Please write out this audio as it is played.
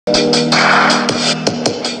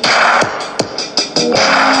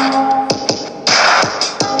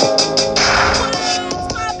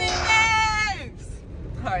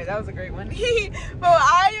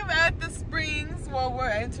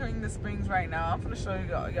now. I'm gonna show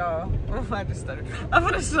y'all. I just stuttered. I'm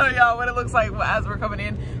gonna show y'all what it looks like as we're coming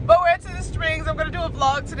in. But we're at the Springs. I'm gonna do a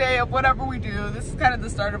vlog today of whatever we do. This is kind of the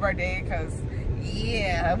start of our day because,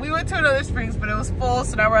 yeah, we went to another Springs, but it was full.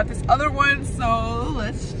 So now we're at this other one. So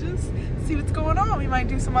let's just see what's going on. We might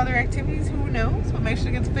do some other activities. Who knows? But make sure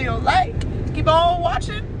to get the video like. Keep on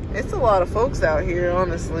watching. It's a lot of folks out here,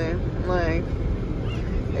 honestly. Like,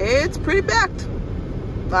 it's pretty packed.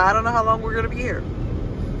 I don't know how long we're gonna be here.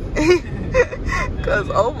 Cause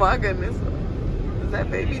oh my goodness, is that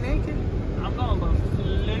baby naked? I'm gonna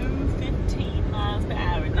flew 15 miles per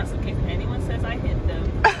hour just in case anyone says I hit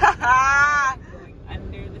them. Going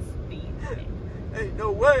under the speed limit. Ain't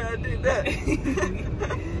no way I did that.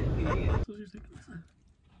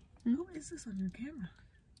 Who is this on your camera?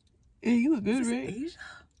 Yeah, you look good, right? Asia?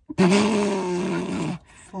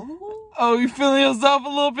 Oh, you feeling yourself a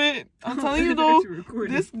little bit? I'm telling you though,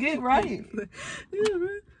 this get right. Yeah,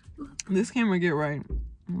 man. This camera get right.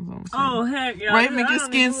 Oh heck yeah! Right, make your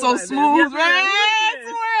skin so smooth, right? I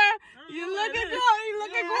swear. You looking good. You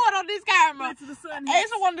looking good on this camera. I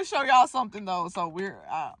just wanted to show y'all something though. So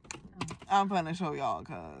I'm planning to show y'all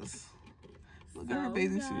because look at her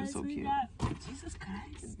bathing suit, is so cute. Jesus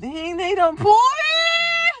Christ! Dang, they done pulled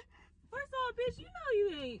it. First of all, bitch, you know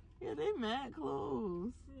you ain't. Yeah, they mad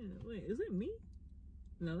close. Yeah, wait, is it me?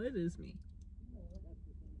 No, it is me.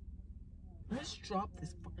 Let's drop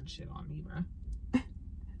this fucking shit on me, bro.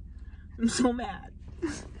 I'm so mad.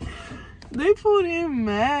 They pulled in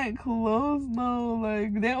mad close though.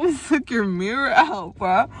 Like, they almost took your mirror out,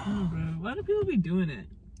 bro. Oh, bro. Why do people be doing it?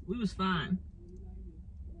 We was fine.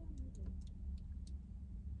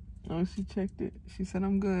 Oh, she checked it. She said,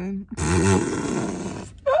 I'm good. I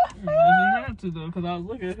didn't have to though, because I was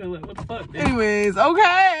looking at her like, what the fuck, bitch? Anyways,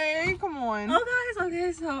 okay. Come on. Oh, guys,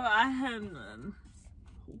 okay, so I had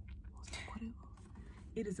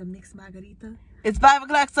it is a mixed margarita. It's 5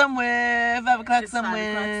 o'clock somewhere. 5 o'clock It's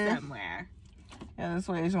somewhere. 5 o'clock somewhere. Yeah, this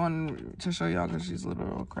way I just wanted to show y'all because she's a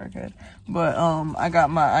little crackhead. But I got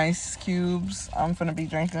my ice cubes. I'm finna be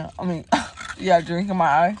drinking. Drinking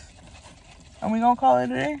my ice. And we gonna call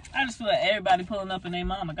it a day. I just feel like everybody pulling up in their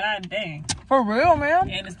mama. God dang. For real, man.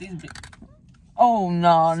 And it's these big. Oh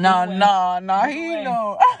nah. He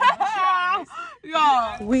know.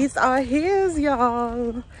 Y'all, we are here,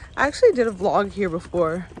 y'all. I actually did a vlog here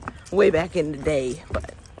before, way back in the day,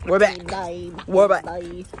 but we're back. We're back.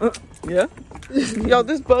 Yeah. Yo,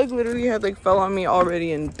 this bug literally had like fell on me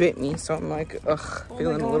already and bit me, so I'm like, ugh,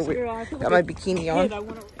 feeling a little weird. Got my bikini on.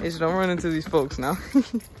 I just don't run into these folks now.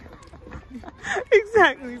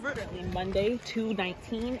 Exactly. Monday,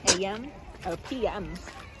 2:19 a.m. or p.m.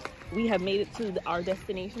 We have made it to our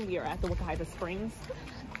destination. We are at the Wakahita Springs.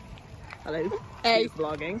 Hello. Hey. She's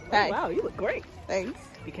vlogging. Hey. Oh, wow, you look great. Thanks.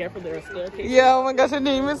 Be careful, there are staircases. Yeah, oh my gosh, I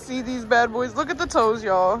didn't even see these bad boys. Look at the toes,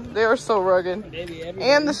 y'all. They are so rugged.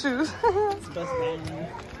 And the shoes.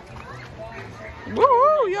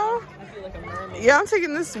 Woo, y'all. Like yeah, I'm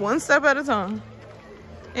taking this one step at a time.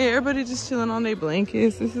 And everybody just chilling on their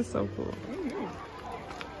blankets. This is so cool.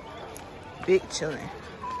 Big chilling.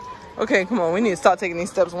 Okay, come on. We need to start taking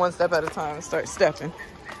these steps one step at a time and start stepping.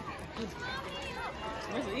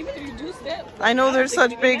 Even if you do steps, I know there's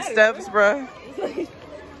such big steps, bruh.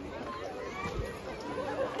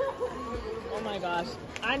 Oh my gosh.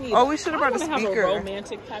 We should have brought a speaker. Have a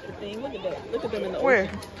romantic type of thing. Look at that. Look at them in the Where?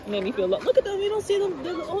 ocean. Made me feel look at them. We don't see them.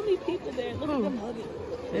 They're the only people there. Look at them hugging.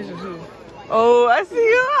 Oh, I see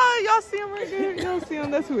you. Y'all see him right there. Y'all see him.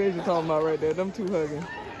 That's who Asia talking about right there. Them two hugging.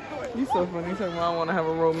 You so funny. He's talking about I want to have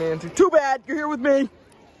a romantic. Too bad. You're here with me.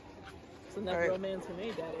 So that's romance for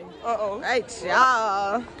me, daddy. Uh-oh. Right,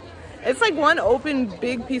 y'all. It's like one open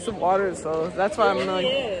big piece of water, so that's why I'm like,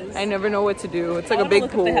 I never know what to do. It's like a big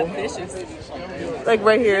pool. They have fishes. Like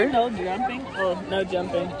right here. No jumping? Oh, no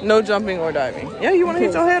jumping. No jumping or diving. Yeah, you want to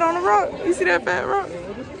hit your head on a rock? You see that fat rock?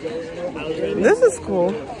 This is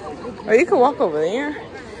cool. Or you can walk over there.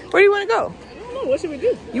 Where do you want to go? I don't know. What should we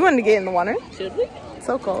do? You want to get in the water? Should we? It's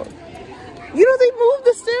so cold. You know, they moved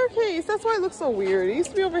the staircase. That's why it looks so weird. It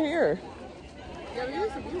used to be over here. Yeah, we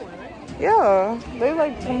used to be one, right? Yeah, they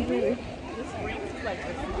like completely. This ring is like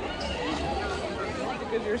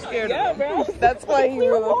because you're scared of them. Bro. That's why you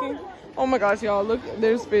were looking. Oh my gosh, y'all, look,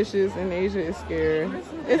 there's fishes and Asia is scared.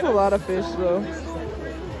 It's a lot of fish though.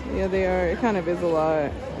 Yeah, they are. It kind of is a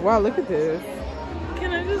lot. Wow, look at this.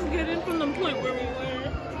 Can I just get in from the point where we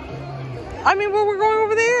were? I mean, well, we're going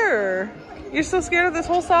over there. You're still scared of this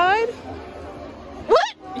whole side?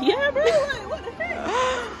 What? Yeah, bro. What the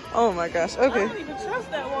heck? Oh my gosh. Okay. I don't even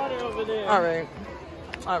trust that water over there. All right.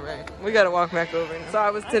 All right, we gotta walk back over now. So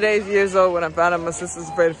I was today's years old when I found out my sister's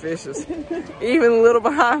afraid of fishes. Even a little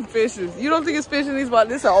behind fishes. You don't think it's fish in these waters?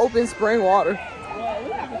 This is open spring water.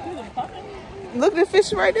 Look at the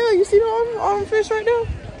fish right there. You see all them fish right there?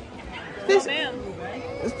 Fish.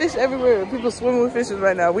 There's fish everywhere. People swimming with fishes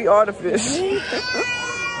right now. We are the fish.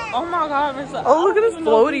 Oh my God. Oh, look at this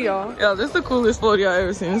floaty, y'all. Yeah, this is the coolest floaty I've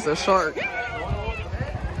ever seen. It's a shark. Are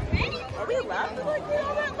we allowed to like get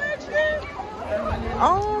on that ledge there?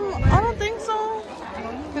 I don't think so.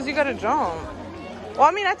 Because you gotta jump. Well,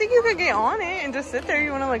 I mean, I think you could get on it and just sit there.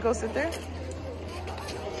 You wanna like go sit there?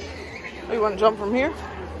 Oh, you wanna jump from here?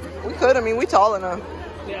 We could. I mean, we tall enough.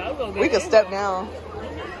 Yeah, I'll go get We could step down.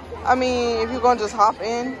 I mean, if you're gonna just hop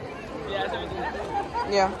in. Yeah, that's what we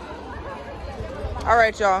do. Yeah. All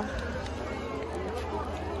right, y'all.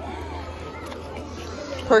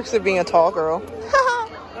 Perks of being a tall girl. I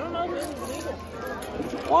don't know if this is legal.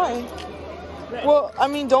 Why? Well, I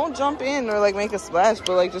mean, don't jump in or like make a splash,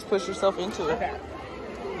 but like just push yourself into it. Okay.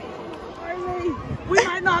 We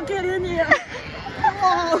might not get in here.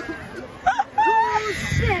 Oh,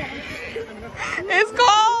 shit. It's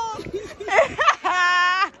cold.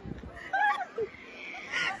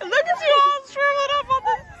 Look at you all shriveled up on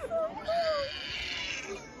this.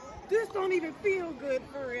 This don't even feel good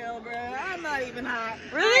for real, bro. I'm not even hot.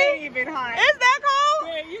 Really? I ain't even hot. Is that cold?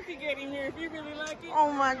 Yeah, you can get in here if you really like it.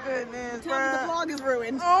 Oh my goodness, Tell me the bro. vlog is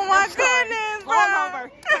ruined. Oh my I'm sorry. goodness, bro. Vlog over.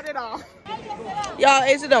 Cut it off. Y'all,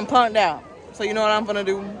 Asia done punked out. So you know what I'm gonna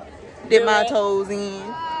do? Dip my it. toes in.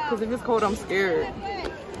 Cause if it's cold, I'm scared.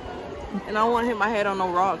 And I don't want to hit my head on no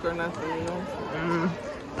rock or nothing, you know?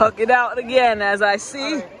 Puck it out again as I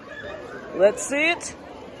see. Right. Let's see it.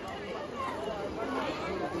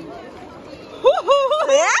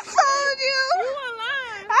 I told you! You were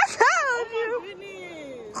lying. I told you!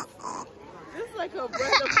 Goodness. This is like a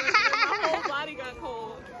breath of fresh air. My whole body got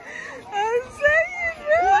cold. I'm saying,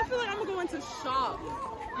 Ooh, I feel like I'm gonna go into shock.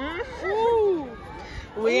 Ooh.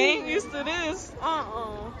 we ain't used to this.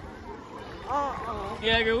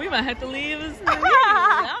 Yeah, girl, we might have to leave.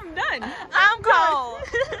 I'm done. I'm cold.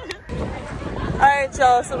 Alright,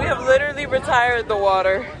 y'all, so we have literally retired the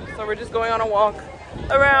water. So we're just going on a walk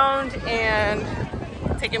around and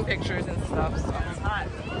taking pictures and stuff. So. It's hot.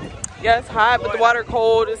 Yeah, it's hot, but the water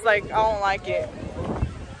cold. It's like, I don't like it.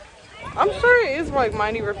 I'm sure it is like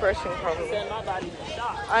mighty refreshing probably. My body's in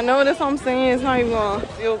shock. I know, that's what I'm saying. It's not even gonna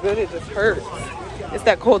feel good, it just hurts. It's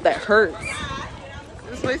that cold that hurts.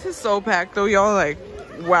 This place is so packed though, y'all. Like,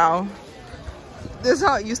 wow. This is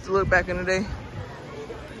how it used to look back in the day.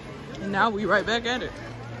 And now we right back at it.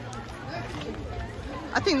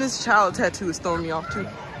 I think this child tattoo is throwing me off too.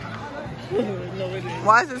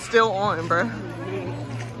 Why is it still on, bruh?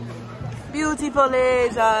 Beautiful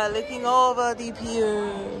Asia looking over the pier.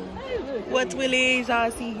 What will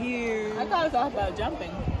Asia see here? I thought it was all about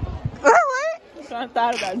jumping. What? So I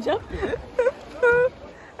thought about jumping.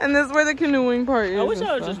 And this is where the canoeing part is. I wish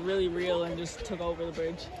I was just really real and just took over the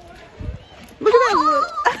bridge. Look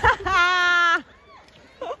at that.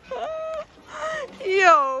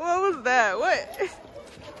 Yo, what was that? What?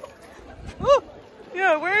 Oh,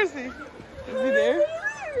 yo, where is he? Is he there?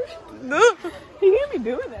 No. He can't be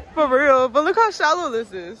doing that. For real. But look how shallow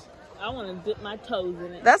this is. I want to dip my toes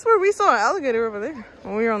in it. That's where we saw an alligator over there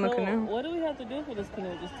when we were on the canoe. What do we have to do for this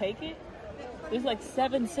canoe? Just take it? There's like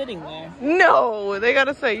 7 sitting there. No, they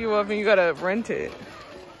gotta set you up and you gotta rent it.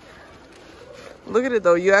 Look at it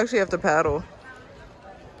though. You actually have to paddle.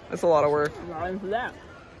 It's a lot of work. I'm not into that.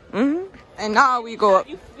 And now we go up.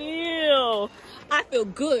 How you feel? I feel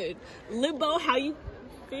good. Limbo, how you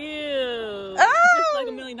feel? Oh! Just like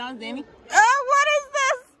 $1 million, Danny. What is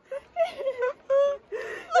this?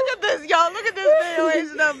 Look at this, y'all. Look at this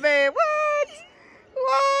valuation up, man. What?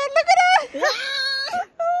 Look at that.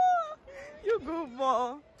 You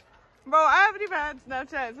goofball. Bro, I haven't even had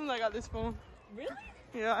Snapchat since I got this phone. Really?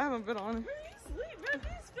 Yeah, I haven't been on it. Where you sleep? Man,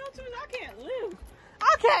 these filters, I can't live.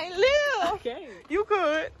 I can't live. Okay. You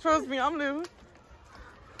could. Trust me, I'm living.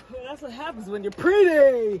 Yeah, that's what happens when you're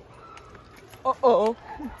pretty. Uh-oh.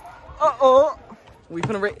 Uh-oh. We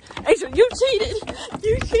finna rate. Asia, you cheated.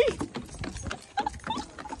 You cheated.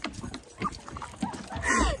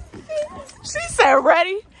 She said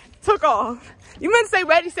ready, took off. You meant to say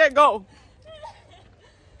ready, said go.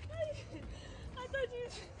 I thought you...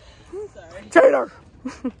 I'm sorry. Tater.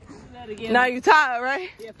 That again. Now you tired, right?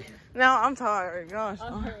 Yep. Now I'm tired. Gosh.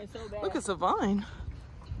 I'm hurting so bad. Look at Savine.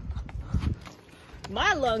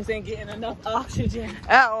 My lungs ain't getting enough oxygen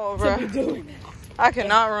At all, bro. to be doing it. I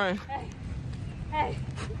cannot run. Hey.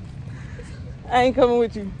 I ain't coming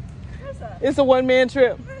with you. What's up? It's a one-man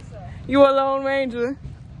trip. What's up? You a Lone Ranger.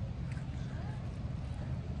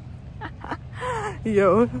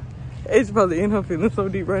 Yo, it's probably in her feeling so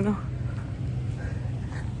deep right now.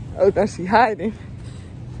 Oh, now she hiding.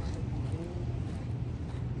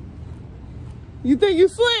 You think you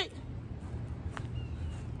slick?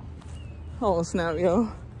 Oh snap,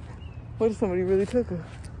 yo. What if somebody really took her?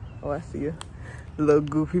 Oh, I see you. The little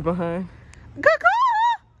goofy behind.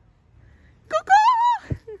 Caw-caw!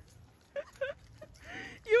 Caw-caw!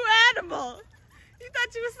 You animal. You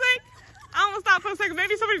thought you was slick? I almost stopped for a second.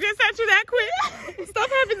 Maybe somebody just sent you that quick. Stuff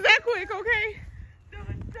happens that quick, okay? No,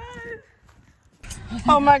 it does.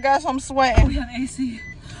 Oh my gosh, I'm sweating. We have AC.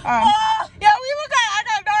 Oh! Yeah, I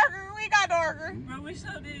got darker. We got darker. Bro, we so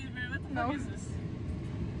did, man. What the fuck is this?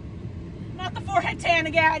 Not the forehead tan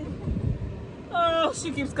again. Oh,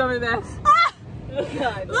 she keeps coming back. Ah! Oh,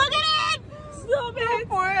 God. Look at it! So bad.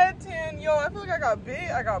 Forehead tan. Yo, I feel like I got bit.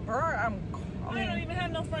 I got burnt. I don't even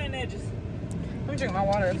have no front edges. Let me drink my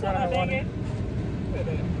water. It's not my water. It.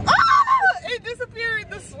 Ah! It disappeared.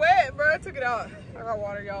 The sweat, bro. I took it out. I got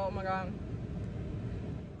water, y'all. Oh my God.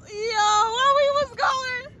 Yo, where we was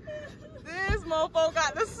going? This mofo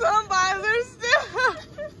got the sun visor still.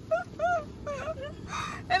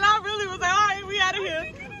 And I really was like, all right, we out of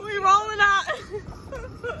here. We rolling out.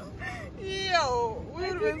 Yo, we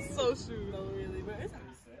would have been so shoot.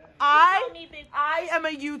 I am a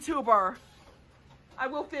YouTuber. I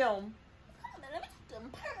will film.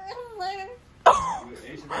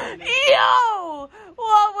 Yo,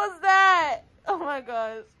 what was that? Oh my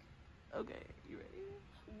gosh. Okay, you ready?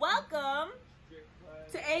 Welcome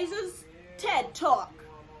to Asia's TED Talk.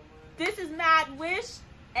 This is Mad Wish.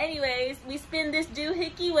 Anyways, we spin this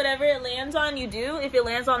doohickey, whatever it lands on, you do. If it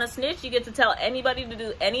lands on a snitch, you get to tell anybody to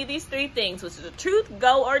do any of these three things, which is the truth,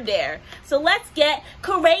 go, or dare. So let's get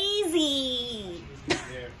crazy.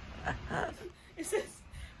 It says,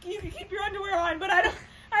 you can keep your underwear on, but I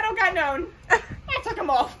don't got none. I took them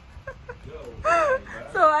off.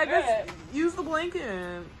 So I guess use the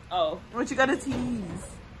blanket. Oh. What you gotta tease?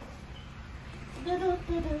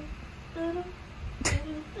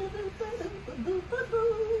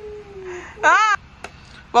 Ah!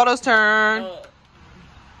 Photo's turn.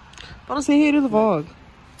 Photo's say hey to the vlog.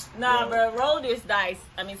 Nah, bro. Roll this dice.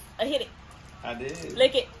 I mean, hit it. I did.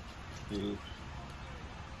 Lick it. Dude.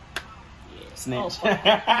 Yeah. Snitch. Oh,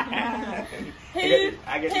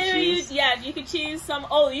 I get to choose? Yeah, you could choose some.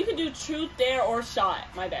 Oh, you could do truth, dare, or shot.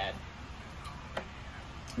 My bad.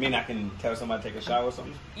 I mean, I can tell somebody to take a shot or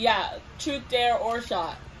something? Yeah, truth, dare, or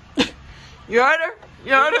shot. You heard her?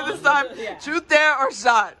 You heard her this time? Yeah. Truth, dare, or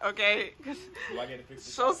shot, okay? Do I get to fix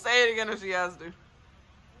the She'll shot? say it again if she has to.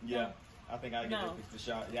 Yeah. I think I get to fix the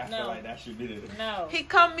shot. Yeah, I feel like that should be the... No. He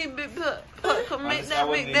come me big put make that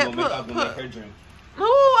make that put. Make her drink. No,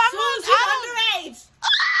 I'm underage. Ah!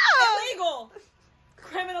 Illegal.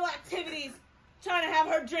 Criminal activities. Trying to have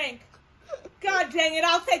her drink. God dang it,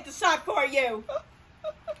 I'll take the shot for you.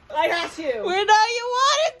 I got you. We're not you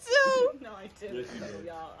wanted to. No, I didn't. Yes, you did.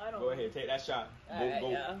 Y'all, I don't. Go ahead, take that shot. Go.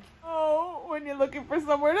 Yeah. Oh, when you're looking for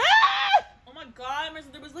somewhere. Ah! Oh my God,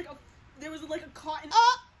 there was like a cotton.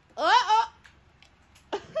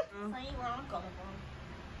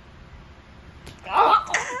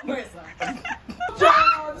 Where's that? Put your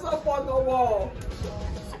arms up on the wall.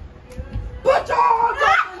 Put your arms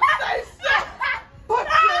up and stay still. Put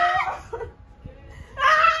your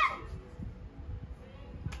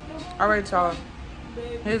All right, y'all.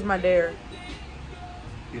 Here's my dare.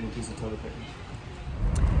 Get a piece of toilet paper.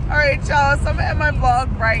 All right, y'all. So I'm gonna end my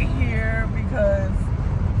vlog right here because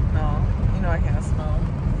you know I can't smell.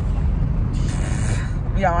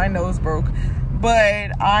 Yeah, my nose broke.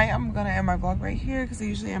 But I am gonna end my vlog right here because I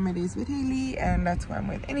usually end my days with Haley, and that's who I'm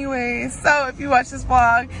with anyway. So if you watch this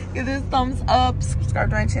vlog, give this a thumbs up, subscribe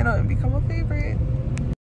to my channel, and become a favorite.